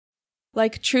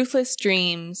Like truthless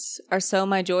dreams are so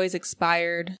my joys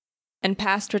expired, and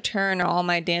past return are all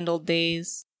my dandled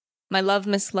days. My love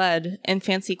misled, and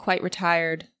fancy quite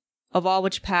retired. Of all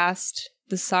which passed,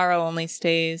 the sorrow only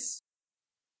stays.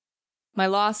 My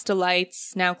lost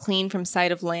delights, now clean from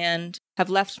sight of land, have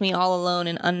left me all alone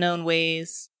in unknown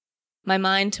ways. My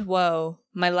mind to woe,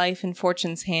 my life in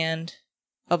fortune's hand.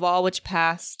 Of all which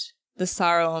passed, the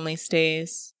sorrow only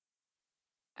stays.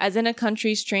 As in a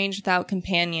country strange without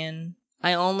companion,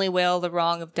 I only wail the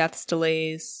wrong of death's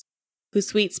delays. Whose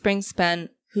sweet spring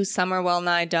spent, whose summer well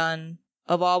nigh done,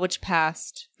 of all which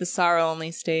passed, the sorrow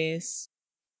only stays.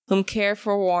 Whom care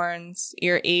forewarns,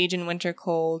 ere age and winter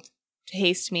cold, to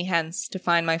haste me hence to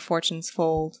find my fortune's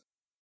fold.